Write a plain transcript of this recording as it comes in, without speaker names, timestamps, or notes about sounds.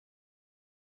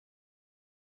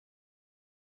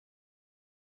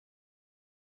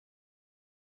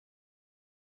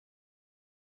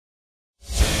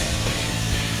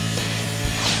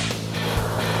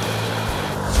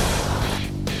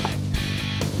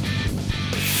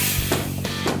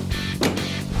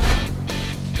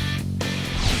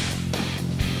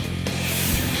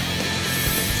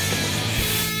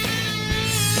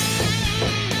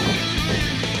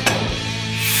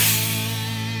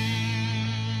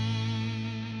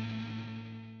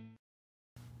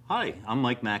Hi, I'm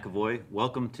Mike McEvoy.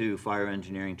 Welcome to Fire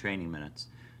Engineering Training Minutes.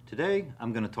 Today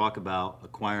I'm going to talk about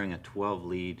acquiring a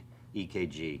 12-lead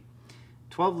EKG.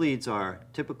 12 leads are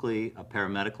typically a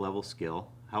paramedic level skill.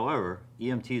 However,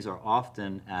 EMTs are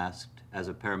often asked as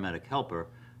a paramedic helper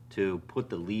to put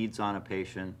the leads on a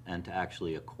patient and to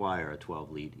actually acquire a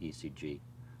 12-lead ECG.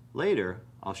 Later,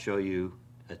 I'll show you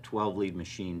a 12-lead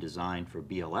machine designed for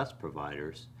BLS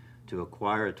providers to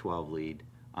acquire a 12-lead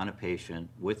on a patient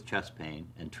with chest pain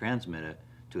and transmit it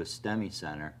to a STEMI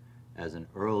center as an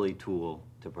early tool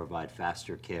to provide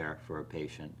faster care for a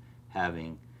patient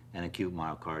having an acute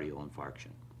myocardial infarction.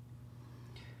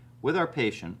 With our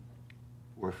patient,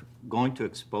 we're going to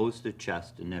expose the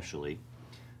chest initially.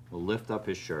 We'll lift up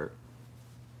his shirt.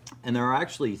 And there are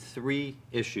actually three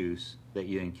issues that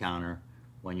you encounter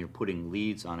when you're putting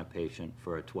leads on a patient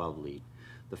for a 12 lead.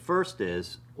 The first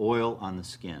is oil on the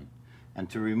skin. And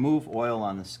to remove oil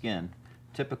on the skin,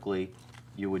 typically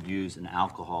you would use an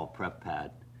alcohol prep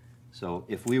pad. So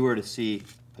if we were to see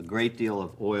a great deal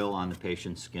of oil on the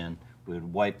patient's skin, we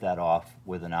would wipe that off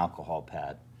with an alcohol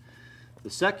pad. The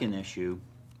second issue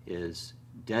is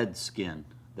dead skin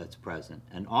that's present.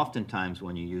 And oftentimes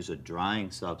when you use a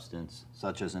drying substance,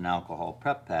 such as an alcohol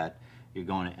prep pad, you're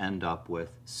going to end up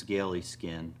with scaly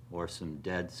skin or some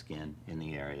dead skin in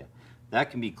the area. That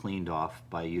can be cleaned off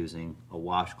by using a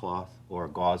washcloth or a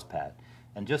gauze pad.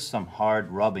 And just some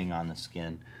hard rubbing on the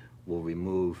skin will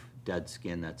remove dead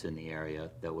skin that's in the area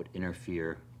that would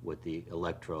interfere with the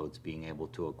electrodes being able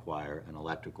to acquire an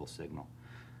electrical signal.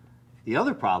 The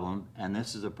other problem, and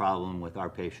this is a problem with our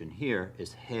patient here,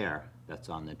 is hair that's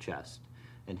on the chest.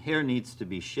 And hair needs to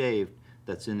be shaved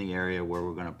that's in the area where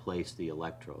we're going to place the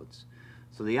electrodes.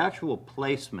 So the actual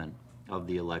placement of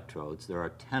the electrodes, there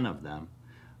are 10 of them,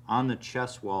 on the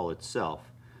chest wall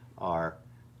itself are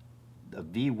the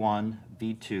V1,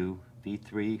 V2,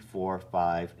 V3, 4,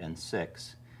 5, and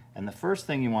 6. And the first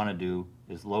thing you want to do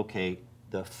is locate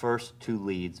the first two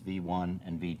leads, V1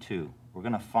 and V2. We're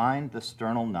going to find the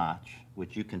sternal notch,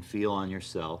 which you can feel on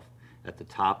yourself at the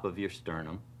top of your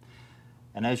sternum.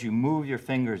 And as you move your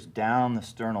fingers down the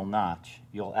sternal notch,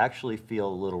 you'll actually feel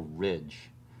a little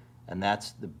ridge. And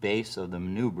that's the base of the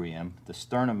manubrium. The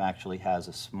sternum actually has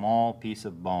a small piece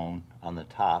of bone on the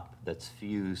top that's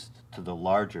fused to the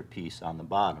larger piece on the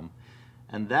bottom.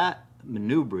 And that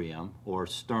manubrium, or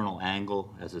sternal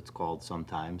angle as it's called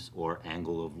sometimes, or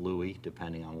angle of Louis,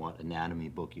 depending on what anatomy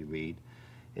book you read,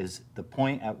 is the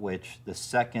point at which the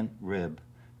second rib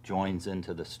joins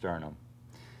into the sternum.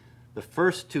 The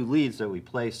first two leads that we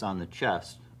place on the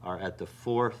chest are at the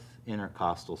fourth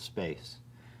intercostal space.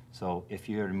 So if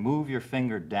you were to move your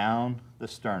finger down the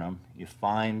sternum, you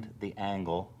find the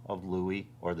angle of Louis,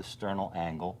 or the sternal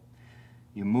angle.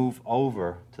 You move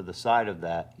over to the side of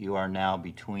that, you are now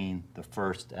between the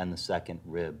first and the second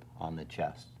rib on the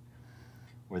chest.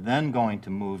 We're then going to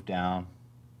move down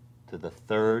to the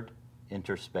third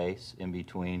interspace in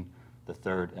between the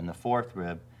third and the fourth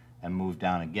rib, and move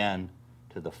down again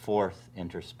to the fourth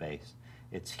interspace.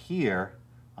 It's here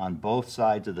on both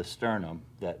sides of the sternum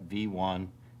that V1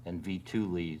 and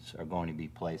V2 leads are going to be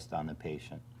placed on the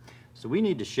patient. So we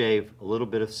need to shave a little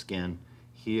bit of skin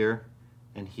here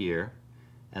and here,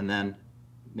 and then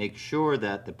make sure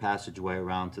that the passageway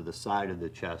around to the side of the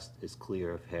chest is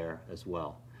clear of hair as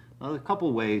well. Now, there are a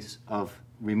couple ways of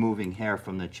removing hair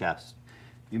from the chest.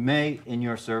 You may, in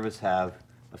your service, have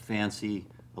a fancy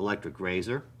electric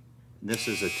razor. This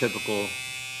is a typical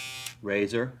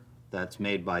razor that's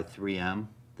made by 3M.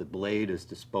 The blade is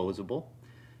disposable.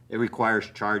 It requires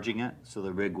charging it, so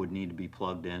the rig would need to be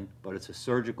plugged in, but it's a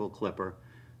surgical clipper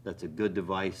that's a good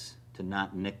device to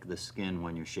not nick the skin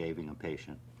when you're shaving a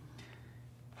patient.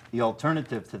 The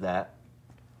alternative to that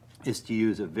is to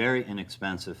use a very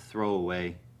inexpensive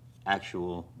throwaway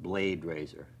actual blade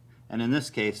razor. And in this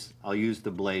case, I'll use the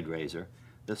blade razor.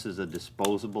 This is a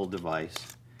disposable device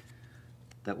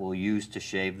that we'll use to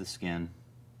shave the skin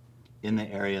in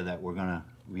the area that we're going to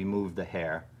remove the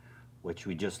hair, which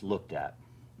we just looked at.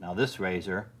 Now this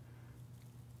razor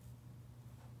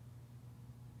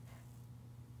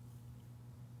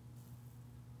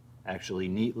actually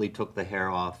neatly took the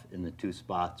hair off in the two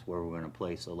spots where we're going to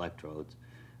place electrodes,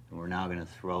 and we're now going to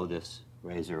throw this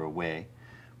razor away.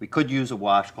 We could use a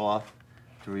washcloth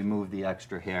to remove the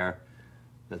extra hair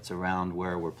that's around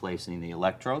where we're placing the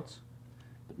electrodes,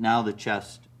 but now the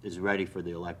chest is ready for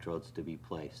the electrodes to be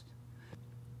placed.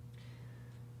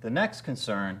 The next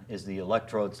concern is the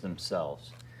electrodes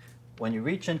themselves. When you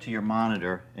reach into your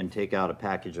monitor and take out a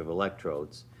package of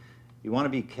electrodes, you want to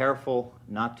be careful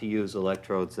not to use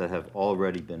electrodes that have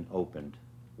already been opened.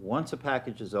 Once a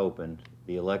package is opened,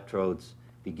 the electrodes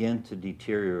begin to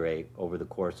deteriorate over the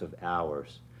course of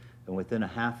hours. And within a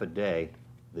half a day,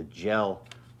 the gel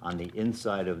on the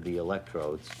inside of the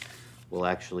electrodes will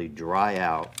actually dry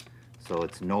out, so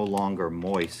it's no longer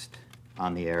moist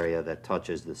on the area that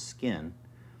touches the skin,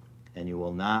 and you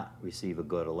will not receive a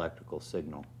good electrical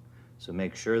signal. So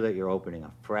make sure that you're opening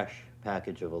a fresh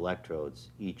package of electrodes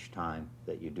each time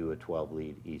that you do a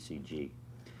 12-lead ECG.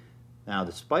 Now,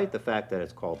 despite the fact that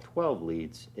it's called 12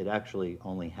 leads, it actually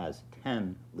only has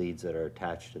 10 leads that are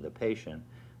attached to the patient,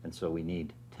 and so we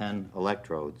need 10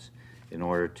 electrodes in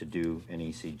order to do an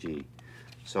ECG.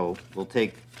 So we'll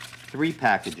take 3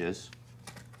 packages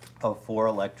of 4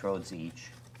 electrodes each,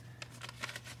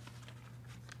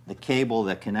 the cable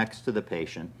that connects to the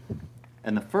patient,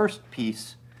 and the first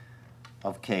piece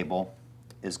of cable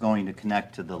is going to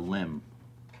connect to the limb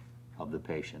of the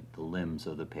patient, the limbs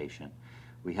of the patient.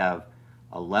 We have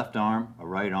a left arm, a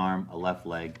right arm, a left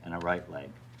leg, and a right leg.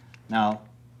 Now,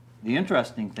 the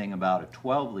interesting thing about a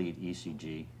 12-lead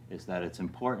ECG is that it's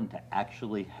important to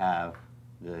actually have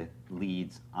the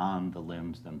leads on the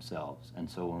limbs themselves. And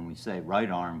so when we say right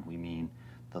arm, we mean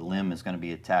the limb is going to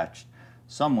be attached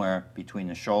somewhere between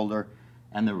the shoulder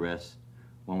and the wrist.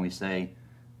 When we say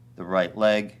the right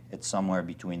leg, it's somewhere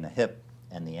between the hip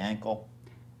and the ankle,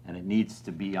 and it needs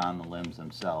to be on the limbs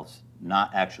themselves,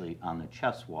 not actually on the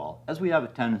chest wall, as we have a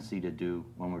tendency to do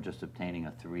when we're just obtaining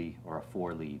a 3 or a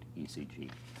 4-lead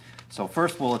ECG. So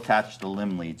first we'll attach the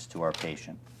limb leads to our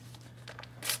patient.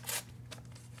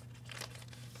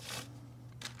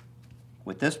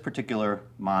 With this particular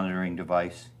monitoring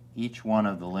device, each one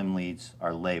of the limb leads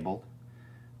are labeled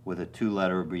with a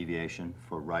 2-letter abbreviation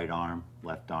for right arm,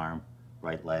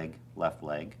 right leg, left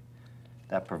leg.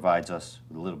 That provides us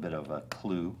with a little bit of a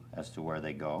clue as to where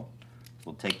they go.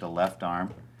 We'll take the left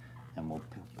arm and we'll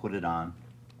put it on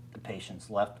the patient's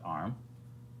left arm.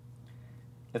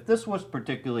 If this was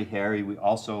particularly hairy, we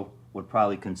also would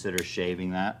probably consider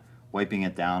shaving that, wiping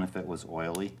it down if it was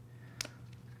oily.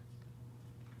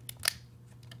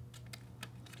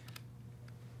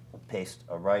 We'll paste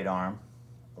a right arm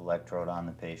electrode on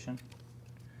the patient.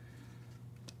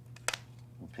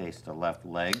 We'll paste a left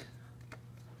leg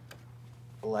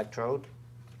electrode,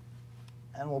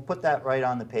 and we'll put that right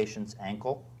on the patient's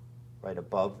ankle, right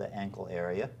above the ankle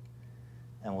area,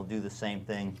 and we'll do the same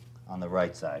thing on the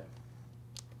right side.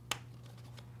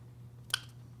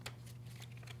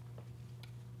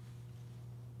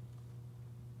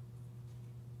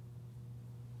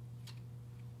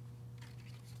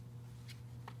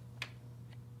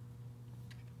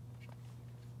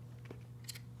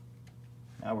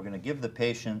 Now we're going to give the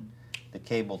patient the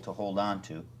cable to hold on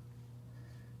to.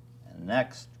 And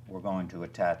next, we're going to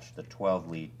attach the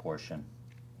 12-lead portion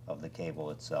of the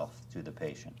cable itself to the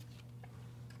patient.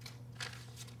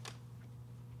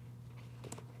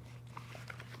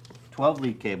 The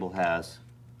 12-lead cable has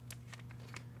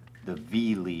the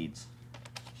V leads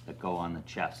that go on the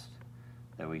chest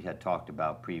that we had talked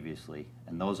about previously,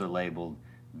 and those are labeled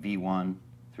V1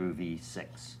 through V6.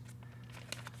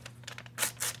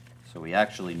 So we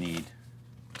actually need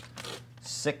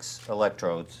 6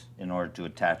 electrodes in order to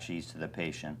attach these to the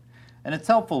patient. And it's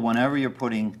helpful whenever you're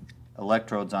putting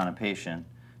electrodes on a patient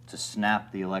to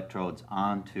snap the electrodes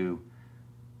onto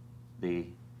the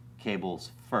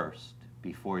cables first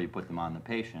before you put them on the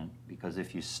patient, because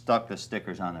if you stuck the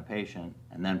stickers on the patient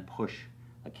and then push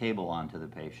a cable onto the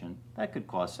patient, that could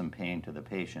cause some pain to the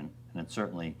patient, and it's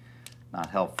certainly not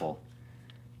helpful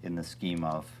in the scheme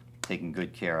of taking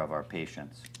good care of our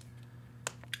patients.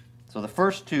 So the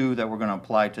first 2 that we're going to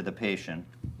apply to the patient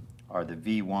are the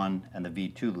V1 and the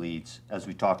V2 leads, as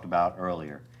we talked about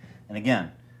earlier. And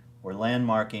again, we're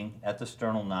landmarking at the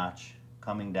sternal notch,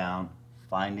 coming down,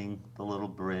 finding the little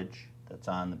bridge that's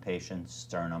on the patient's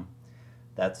sternum.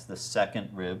 That's the second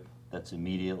rib that's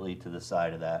immediately to the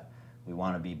side of that. We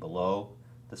want to be below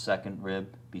the second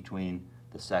rib, between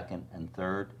the second and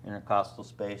third intercostal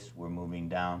space. We're moving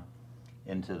down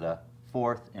into the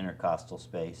 4th intercostal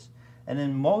space. And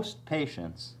in most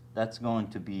patients, that's going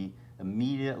to be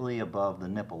immediately above the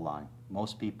nipple line.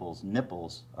 Most people's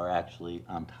nipples are actually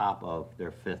on top of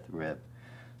their 5th rib.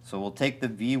 So we'll take the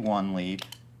V1 lead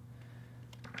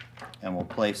and we'll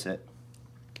place it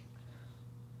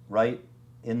right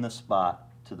in the spot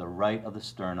to the right of the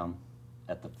sternum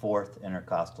at the 4th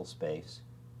intercostal space.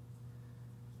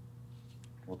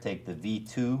 We'll take the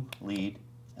V2 lead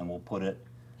and we'll put it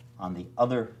on the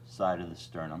other side of the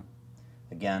sternum,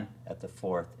 again at the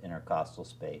 4th intercostal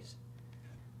space.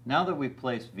 Now that we've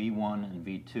placed V1 and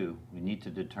V2, we need to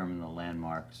determine the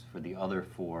landmarks for the other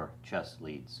 4 chest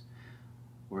leads.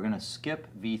 We're going to skip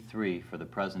V3 for the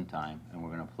present time, and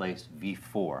we're going to place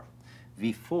V4.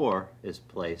 V4 is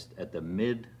placed at the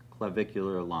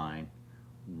mid-clavicular line,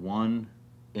 one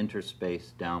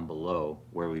interspace down below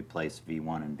where we place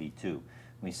V1 and V2.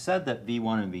 We said that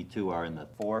V1 and V2 are in the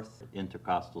fourth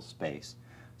intercostal space,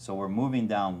 so we're moving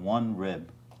down one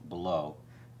rib below,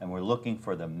 and we're looking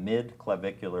for the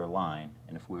mid-clavicular line.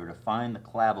 And if we were to find the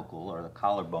clavicle or the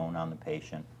collarbone on the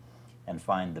patient and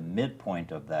find the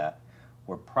midpoint of that,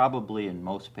 we're probably in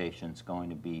most patients going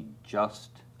to be just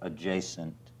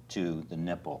adjacent to the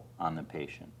nipple on the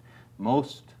patient.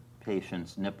 Most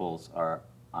patients' nipples are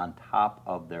on top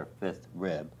of their fifth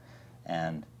rib,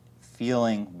 and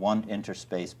feeling one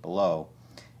interspace below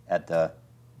at the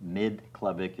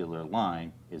mid-clavicular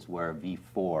line is where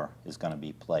V4 is going to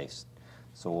be placed.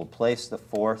 So we'll place the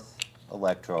fourth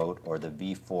electrode, or the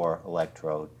V4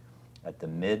 electrode, at the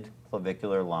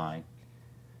mid-clavicular line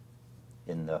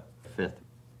in the fifth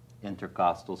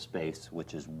intercostal space,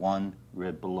 which is one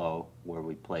rib below where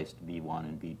we placed V1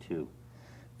 and V2.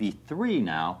 V3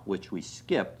 now, which we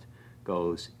skipped,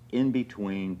 goes in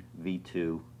between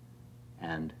V2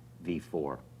 and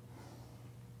V4.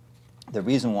 The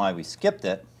reason why we skipped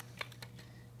it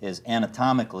is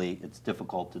anatomically it's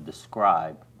difficult to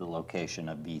describe the location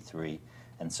of V3,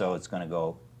 and so it's going to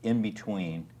go in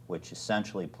between, which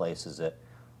essentially places it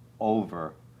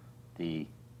over the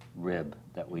rib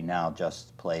that we now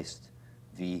just placed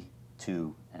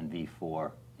V2 and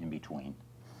V4 in between.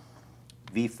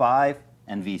 V5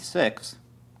 and V6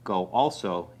 go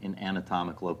also in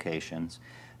anatomic locations,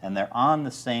 and they're on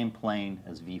the same plane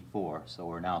as V4, so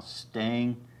we're now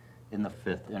staying in the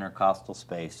fifth intercostal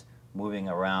space, moving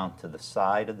around to the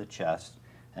side of the chest,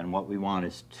 and what we want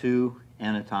is two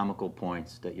anatomical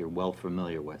points that you're well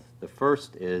familiar with. The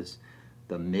first is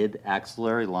the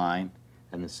mid-axillary line,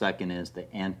 and the second is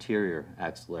the anterior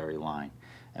axillary line.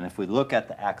 And if we look at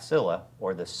the axilla,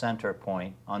 or the center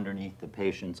point underneath the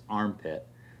patient's armpit,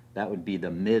 that would be the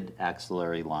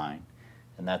mid-axillary line.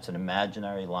 And that's an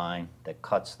imaginary line that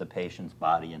cuts the patient's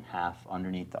body in half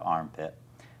underneath the armpit.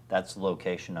 That's the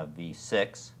location of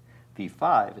V6.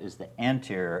 V5 is the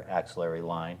anterior axillary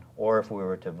line, or if we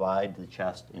were to divide the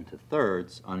chest into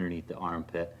thirds underneath the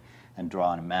armpit and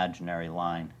draw an imaginary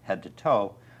line head to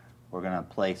toe, we're going to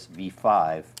place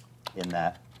V5 in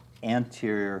that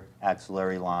anterior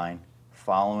axillary line,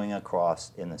 following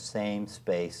across in the same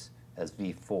space as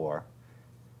V4.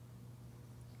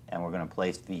 And we're going to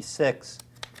place V6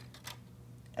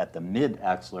 at the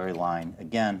mid-axillary line,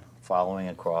 again following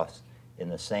across in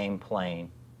the same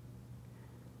plane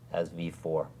as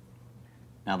V4.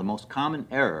 Now, the most common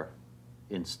error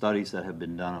in studies that have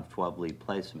been done of 12-lead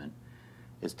placement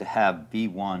is to have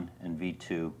V1 and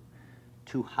V2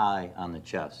 too high on the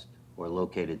chest or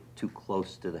located too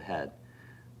close to the head.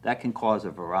 That can cause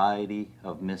a variety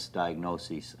of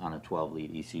misdiagnoses on a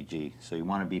 12-lead ECG, so you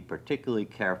want to be particularly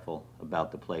careful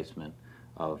about the placement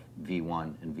of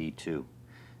V1 and V2.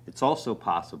 It's also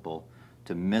possible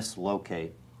to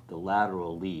mislocate the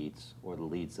lateral leads, or the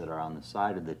leads that are on the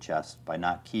side of the chest, by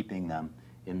not keeping them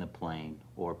in the plane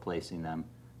or placing them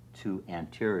too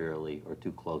anteriorly or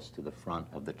too close to the front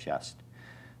of the chest.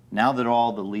 Now that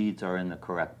all the leads are in the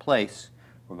correct place,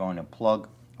 we're going to plug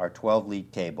our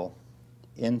 12-lead cable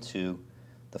into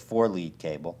the 4-lead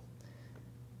cable,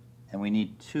 and we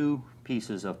need two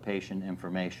pieces of patient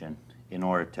information in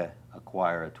order to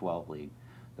acquire a 12-lead.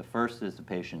 The first is the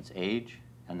patient's age,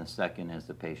 and the second is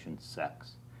the patient's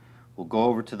sex. We'll go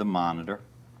over to the monitor.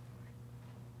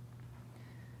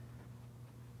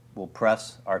 We'll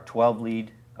press our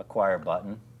 12-lead acquire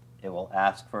button. It will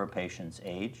ask for a patient's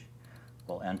age.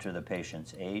 We'll enter the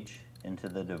patient's age into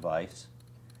the device,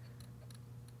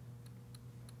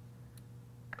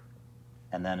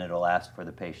 and then it'll ask for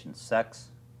the patient's sex.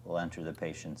 We'll enter the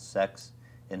patient's sex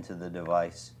into the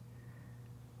device,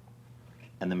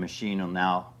 and the machine will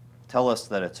now tell us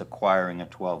that it's acquiring a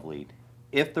 12-lead.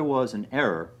 If there was an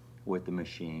error with the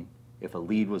machine, if a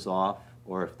lead was off,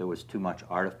 or if there was too much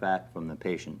artifact from the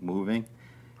patient moving,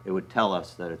 it would tell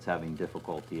us that it's having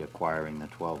difficulty acquiring the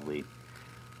 12-lead.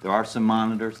 There are some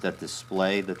monitors that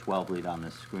display the 12-lead on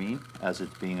the screen as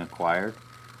it's being acquired.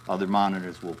 Other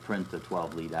monitors will print the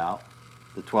 12-lead out.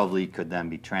 The 12-lead could then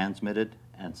be transmitted,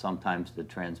 and sometimes the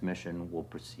transmission will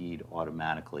proceed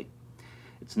automatically.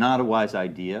 It's not a wise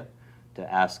idea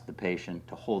to ask the patient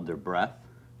to hold their breath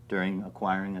during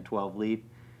acquiring a 12-lead,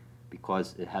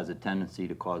 because it has a tendency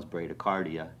to cause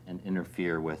bradycardia and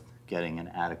interfere with getting an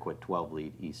adequate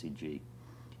 12-lead ECG.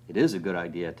 It is a good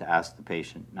idea to ask the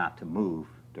patient not to move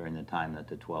during the time that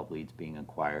the 12-lead is being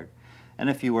acquired. And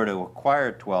if you were to acquire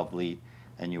a 12-lead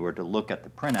and you were to look at the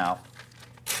printout,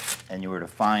 and you were to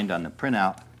find on the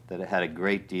printout that it had a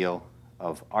great deal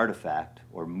of artifact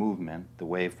or movement, the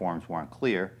waveforms weren't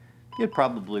clear, you'd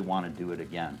probably want to do it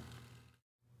again.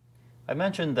 I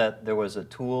mentioned that there was a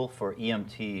tool for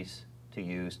EMTs to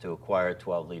use to acquire a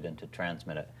 12 lead and to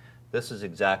transmit it. This is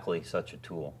exactly such a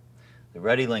tool. The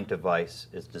ReadyLink device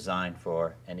is designed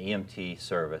for an EMT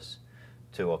service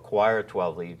to acquire a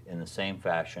 12 lead in the same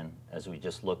fashion as we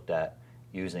just looked at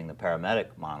using the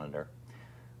paramedic monitor.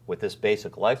 With this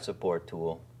basic life support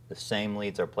tool, the same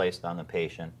leads are placed on the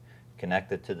patient,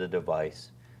 connected to the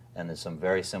device, and there's some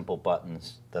very simple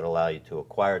buttons that allow you to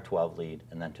acquire a 12 lead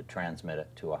and then to transmit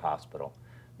it to a hospital.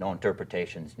 No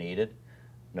interpretations needed,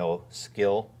 no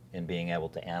skill in being able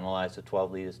to analyze the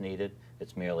 12 lead is needed.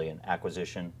 It's merely an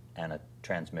acquisition and a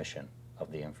transmission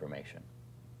of the information.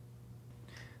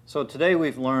 So today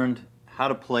we've learned how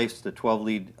to place the 12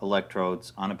 lead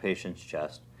electrodes on a patient's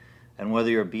chest, and whether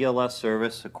you're a BLS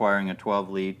service acquiring a 12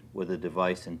 lead with a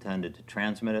device intended to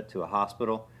transmit it to a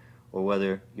hospital, or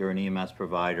whether you're an EMS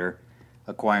provider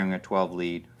acquiring a 12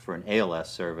 lead for an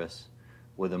ALS service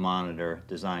with a monitor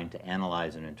designed to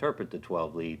analyze and interpret the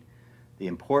 12 lead, the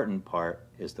important part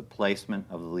is the placement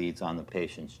of the leads on the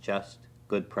patient's chest,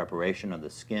 good preparation of the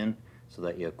skin so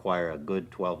that you acquire a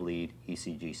good 12 lead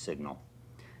ECG signal.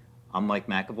 I'm Mike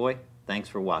McEvoy. Thanks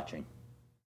for watching.